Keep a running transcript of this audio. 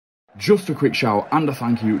Just a quick shout and a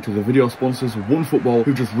thank you to the video sponsors OneFootball,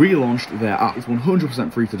 who just relaunched their app. It's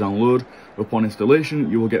 100% free to download. Upon installation,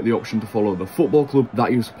 you will get the option to follow the football club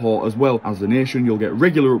that you support as well as the nation. You'll get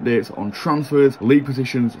regular updates on transfers, league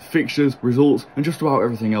positions, fixtures, results, and just about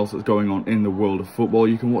everything else that's going on in the world of football.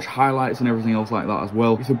 You can watch highlights and everything else like that as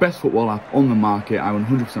well. It's the best football app on the market. I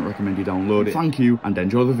 100% recommend you download it. Thank you and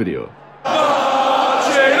enjoy the video.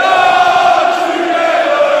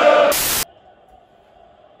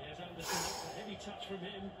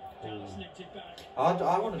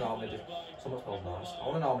 I want to know how many, someone smells nice, I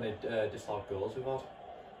want to know how many disallowed goals we've had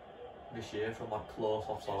this year from like close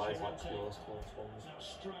offsides, like close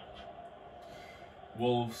ones.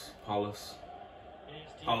 Wolves, Palace.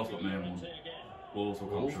 Palace got main one. Wolves were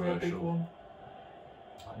controversial.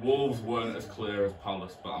 Wolves weren't as clear as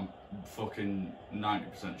Palace, but I'm fucking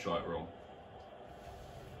 90% sure it wrong.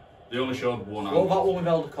 They only showed one angle. What about one with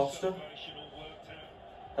Elder Costa?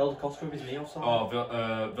 Elder Costa with his knee offside?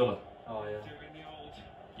 Oh, Villa. Oh yeah.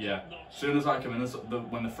 Yeah. As soon as I come in,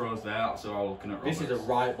 when the throw's there, that's how I'm looking at Roberts. This is a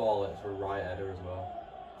right ball, it's a right header as well.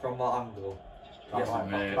 From that angle. That's yeah,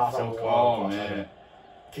 mate. That's so oh, mate.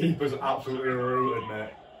 Keeper's absolutely rooted, mate.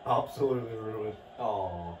 Absolutely rooted.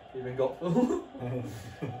 Oh, even got full.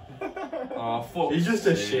 Oh, fuck. He's just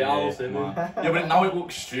a shit house, isn't he? Yeah, but now it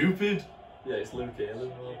looks stupid. Yeah, it's Luke Hale as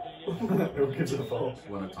well. Who gives a fuck?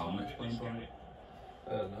 When a talent explains by it.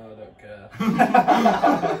 No, I don't care.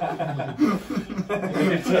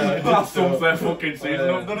 That sums their fucking season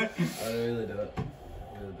up, doesn't it? I really don't.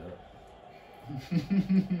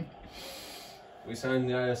 We signed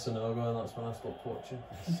the IS Sonogo and that's when I stopped watching.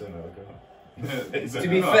 Sonogo. To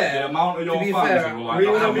be fair, the amount of your fans who were like,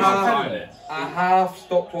 I half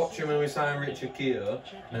stopped watching when we signed Richard Keogh,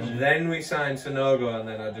 and then we signed Sonogo, and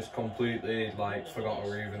then I just completely like forgot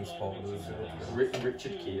or even spotted us.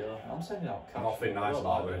 Richard Keogh. I'm sending out cash. Nothing nice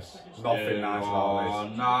about this. Nothing nice about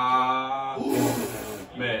this. Nah.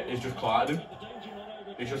 Mate, he's just clattered him.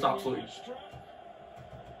 He's just absolutely...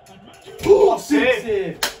 What a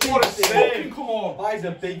save! What a save! Come on! That is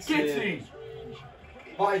a big save. Get him!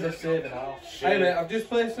 That is a save and a half. Hey mate, I've just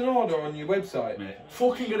placed an order on your website. Mate,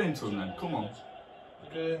 fucking get into him then, come on.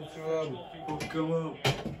 Get into Fuck him up.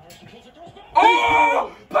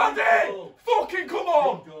 Oh! Paddy! Fucking come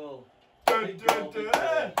on! Big goal.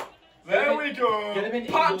 There we go! Get him in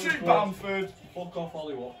Patrick Bamford! Fuck off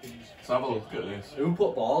Ollie Watkins. Let's have a look at this. Who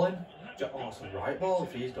put ball in? Oh, it's a right ball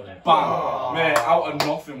if he's done it. Bang! Oh. Mate, out of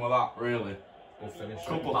nothing with that, really. We'll finish.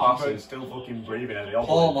 Couple Bamford passes. still fucking breathing at the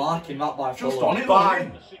Paul opposite. marking that by Just Fulham. on it,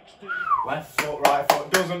 Bang! Left foot, right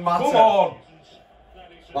foot, doesn't matter. Come on!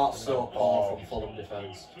 That's so poor from Fulham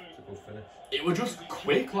defence. It's a good finish. It was just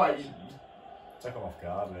quick, like... Took him off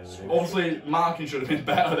guard, really. Obviously, marking should have been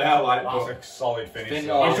better there, like... That was a solid finish. He's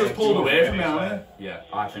He's just pulled away from me, hasn't hasn't he? Yeah,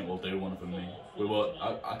 I think we'll do one of them, me. We won't...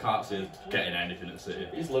 I can't see us getting anything at City.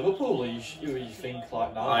 It's Liverpool who you think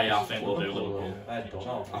like now. Yeah, I think we'll do Liverpool. I don't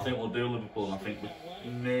know. I think we'll do Liverpool, and I think we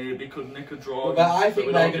maybe could nick a draw. But I think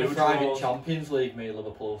we they're don't going to do thrive in draws. Champions League, me,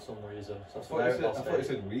 Liverpool, for some reason. So I thought you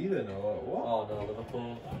said we then, or what? Oh no,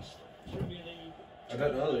 Liverpool. I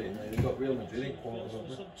don't know, they've got Real Madrid in quarters,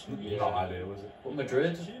 haven't they? Yeah. Not ideal, was it? But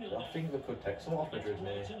Madrid, I think they could take some off Madrid,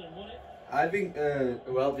 mate. I think,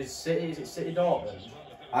 Well, is it City Dortmund?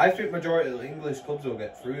 I think majority of the English clubs will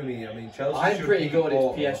get through me. I mean, Chelsea I'm should pretty beat good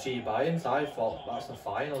Porto. at PSG buy-in, so I thought that's the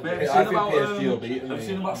final. Mate, I think PSG will beat them. Have you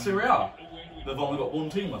seen about Serie A? They've only got one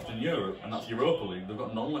team left in Europe, and that's Europa League. They've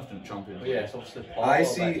got none left in Champions League. Yeah, it's obviously Porto.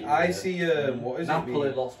 I see, what is Napoli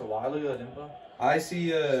it? lost a while ago, didn't they? I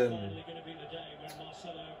see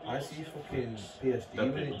fucking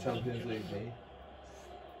PSG winning Champions League, mate.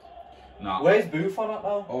 Nah. Where's Buffon at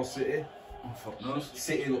now? Or City. Oh, fuck knows.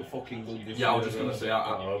 City look fucking good this year. Yeah, I was just going to say,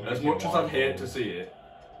 as much as I'd hate to see it,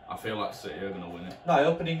 I feel like City are going to win it. No, I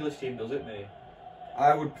hope an English team does it, mate.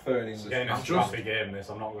 I would prefer an English. Getting a scrappy game, this,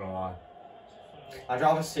 I'm not going to lie. I'd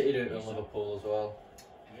rather City do it than Liverpool as well.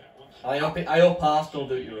 I hope Arsenal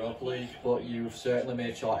do it Europa League, but you've certainly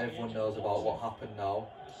made sure everyone knows about what happened now.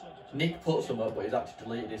 Nick put some up, but he's actually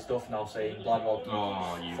deleted his stuff now saying Gladwell.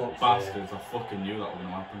 Oh, you bastards, I fucking knew that was going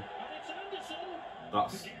to happen.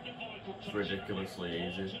 That's ridiculously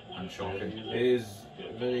easy and shocking. It is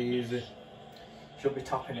very easy. Should be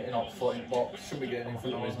tapping it in off foot in the box. Should be getting in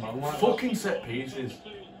front of his man like Fucking set pieces.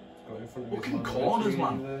 Got in front of Fucking his man. corners,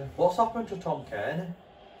 man. What's happened to Tom Kearney?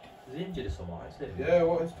 Is he injured or something? Is he? Yeah,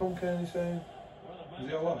 what is Tom Kearney saying? Is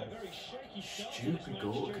he alive? Stupid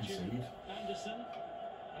goal to concede.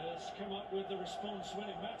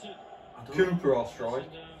 Cooper or Stroy?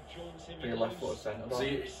 For your left foot centre back.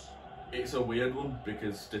 See, it's a weird one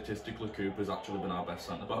because statistically Cooper's actually been our best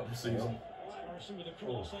centre back this season.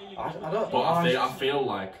 I don't But know. I feel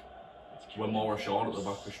like we're more assured at the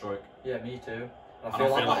back we strike. Yeah, me too. And I feel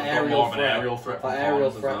like that aerial threat. That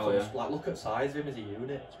aerial threat as well, yeah. like, look at size of him as a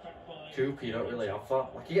unit. Cooper, you don't really have that.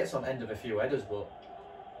 Like, he gets on end of a few headers, but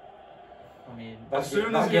I mean, as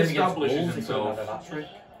soon as he establishes himself,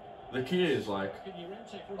 the key is like,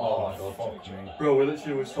 oh my god, fuck me. bro, we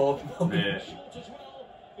literally was talking about mate,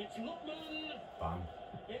 Bang.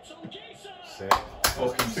 Sick.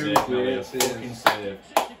 fucking save, Elliot, fucking save.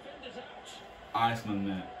 Iceman,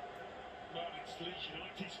 mate.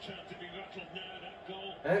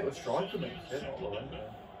 Hey, it was striking me.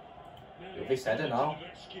 It'll be said now.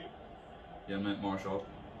 Yeah, mate, more shot.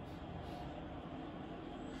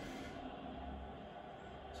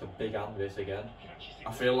 It's a big hand this again.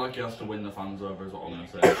 I feel like he has to win the fans over, is what I'm going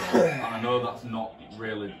to say. And I know that's not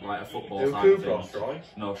really like a football side of things.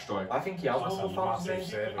 Strike? No, Strike. I think he has That's one a of the fans. massive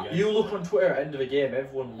save again. You look on Twitter at the end of the game,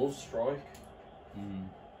 everyone loves Strike. Mm.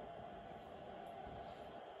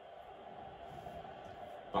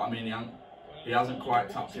 But I mean, he hasn't quite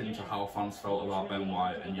tapped into how fans felt about Ben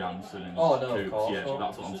White and Janssen and of Coops. course, Yeah,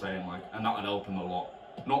 that's what I'm saying. Like, and that would help him a lot.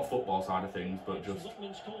 Not football side of things, but just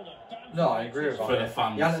No, I agree with that. for the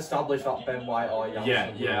fans. He hasn't established that Ben White or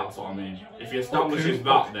Janssen. Yeah, that's what I mean. If he establishes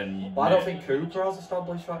that, then. But I don't think Cooper has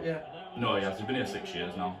established that yet. No, he has. He's been here 6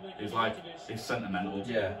 years now. He's sentimental.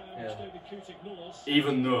 Yeah.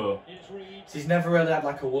 Even though. So he's never really had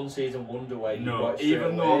like a one-season wonder where you No, got it even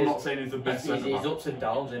straight though away. I'm not saying he's the best He's centre back. ups and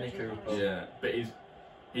downs, isn't he, Cooper? Yeah, but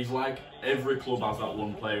he's like every club has that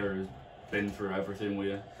one player who's been through everything with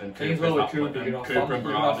you. And Things Cooper's well with that Cooper, player, you're and gonna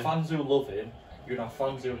Cooper have and fans Berardi. who love him, you're gonna have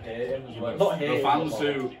fans who hate him as well. Yeah, Not hate the him, fans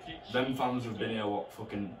but who, them fans who've been here, what,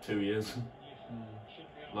 fucking 2 years?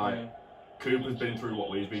 Like, yeah. Cooper's been through what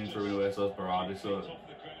we've been through in a way, so has Berardi. So,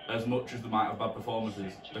 as much as they might have bad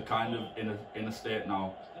performances, they're kind of in a state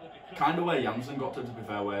now, kind of where Janssen got to be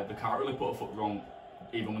fair, where they can't really put a foot wrong,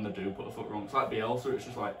 even when they do put a foot wrong. It's like Bielsa, it's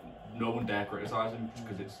just like, no one dare criticise him, just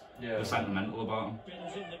because they're sentimental about him.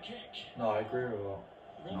 No, I agree with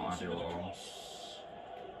that. Not ideal at all.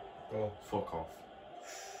 Oh. Fuck off.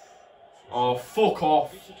 Oh, fuck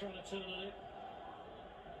off!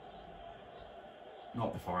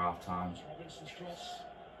 Not before half time.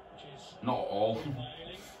 Not at all.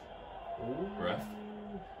 Ref.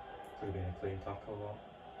 Could have been a clean tackle,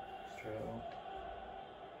 that. Straight up.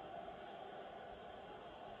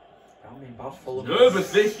 You haven't been bad Fulham.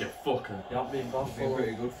 Nervous this, you fucker. You haven't been bad Been Fulham.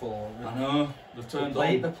 pretty good for him. I know, they've turned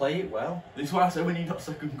on. They play it well. This is why I said we need that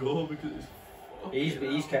second goal, because it's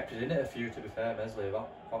He's kept it in it a few, to be fair, Mesley.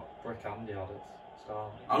 That brick hand he had at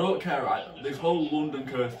start. I don't care, right? This whole London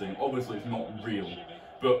curse thing, obviously it's not real,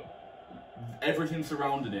 but everything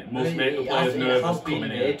surrounding it must make the players nervous It has been coming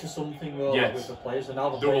made in. to something though, Yes. like with the players, and now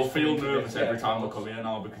the They will players feel come in nervous to every get time they goals. come here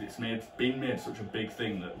now, because it's been made such a big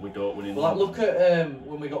thing that we don't win in Well, like, London. look at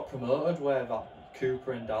when we got promoted, where that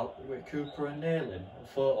Cooper and Nailing,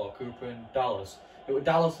 or Cooper and Dallas. It was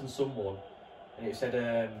Dallas and someone, and it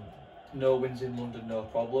said no wins in London, no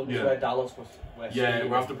problem. It's Yeah. where Dallas was. Yeah,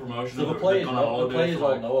 we're after promotion. So the they've players, gone on the holiday players for,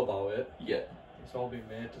 all like- know about it. Yeah. It's all been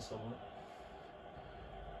made to someone.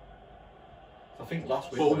 I think last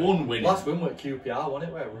But one win. Last win with QPR, wasn't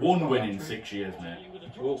it? Where Roof One got win that in trick? 6 years, mate.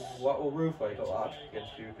 What Roof where he got that trick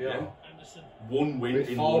against QPR? Yeah. One win It's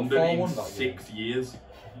in 4-1 London in that 6 years.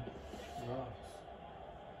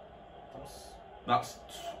 That's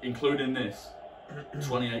including this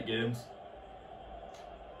 28 games.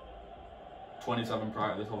 27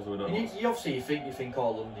 prior to this, obviously we don't know. You obviously you think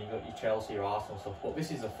all London, you got your Chelsea, your Arsenal and stuff, but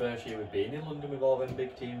this is the first year we've been in London with all them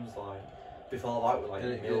big teams. Like before that, with like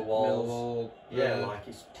Millwall, yeah, like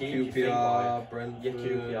it's teams. You think, QPR, like, Brentford, yeah,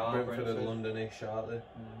 QPR, Brentford and Londonish, aren't they?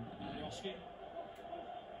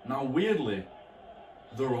 Now, weirdly,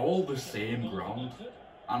 they're all the same ground.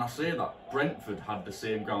 And I say that Brentford had the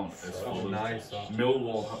same ground as Fulham. Nice.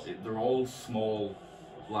 Millwall, they're all small,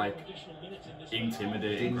 like,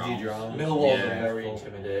 intimidating Dingy grounds. ground. Millwall's Yeah. a very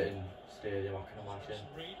intimidating stadium, I can imagine.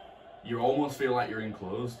 You almost feel like you're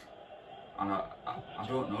enclosed. And I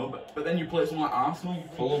don't know, but then you play something like Arsenal,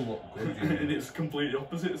 Fulham look good, you know. and it's completely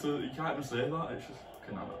opposite, so you can't even say that. It's just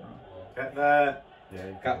fucking, I don't know. Get there. Yeah,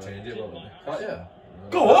 you Can't change it, will Can't you?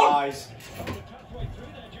 Go on! Nice.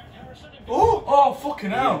 Oh, fucking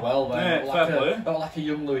hell! Well, then, Yeah, fair play. got like a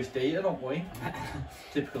young Lewis Dayton, don't we?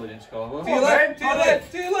 Typically didn't score. Well. To your left, to your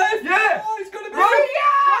left, to your left! Yeah! Oh, he's gonna be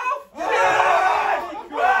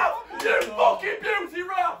Yes! Ralph! You fucking beauty,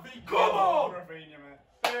 Ralph! Come on! Raphinha,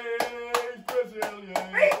 mate. He's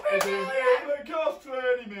Brazilian! He's Brazilian! It costs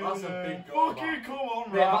 20 million! That's a big goal. Fucking come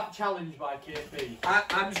on, Mate, Raf. that challenge by KP.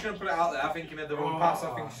 I'm just going to put it out there. I think he made the wrong pass.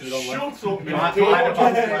 I think he should have gone left. Shut up, man.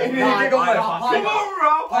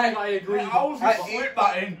 I agree. I was going to slip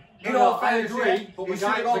that in. I agree, but the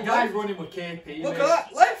guy running with KP. Look at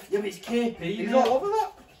that, left. Yeah, but it's KP. He's all over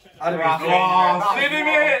that. Raf. Oh, sit him,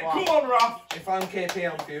 mate. Come on, Raf. If I'm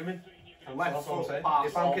KP, I'm fuming. Left foot foot pass.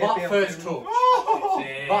 If I'm KP, That I'm first fuming.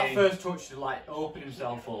 touch. That first touch to like open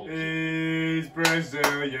himself up. He's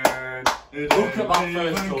Brazilian. Look at that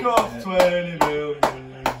first touch. Cost 20 million.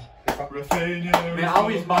 Raphinha. Mate, how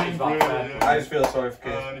is managed that fair? I just feel sorry for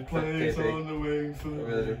And he plays KP. on the wing for the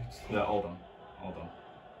really do. Yeah, hold on.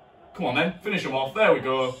 Come on then, finish him off. There we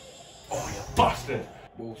go. Oh, you bastard.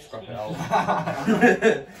 We'll scrap it out.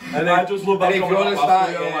 And I just love that if you comment want to last start,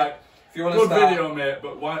 video, yeah. like, If you want to good start, video, mate,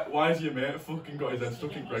 but why has your mate fucking got his head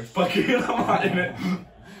stuck in Greg's pocket? I'm like, in it.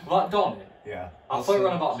 What, Donny? Yeah. I thought you were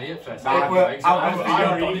on about me at first. I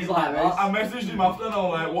Donny's like that. I messaged him after and I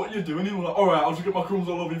was like, what are you doing? He was like, alright, I'll just get my crumbs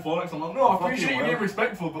all over your phone next. I'm like, no, I appreciate you being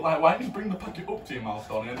respectful, but like, why don't you just bring the packet up to your mouth,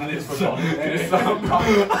 Donny? And then it's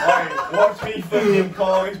Watch me fucking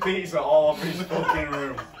call his pizza all over his fucking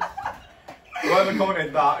room. Whoever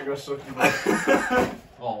commented that, I got suck your mouth.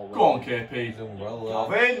 Oh, Go on, KP. he's umbrella.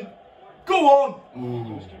 Calvin. Go on!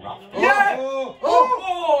 Ooh. Yeah! Oh.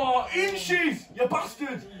 Oh, inches! You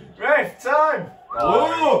bastard! Ref, time.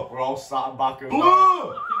 Blue! We're all sat back up.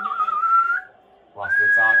 Blue! Last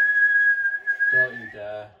attack. Don't you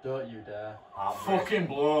dare. Don't you dare. Fucking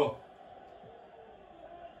blow.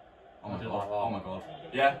 Oh my I did god. like that. Oh my god.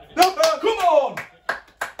 Yeah. Come on!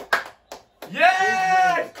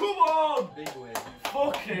 Yes! Come on! Big win.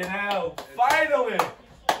 Fucking hell. Finally!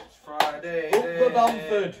 It's Friday. Up the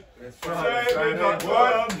Bamford. It's Friday.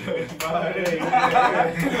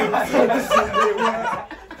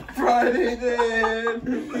 Friday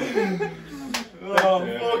then. Oh,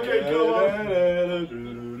 fucking come on.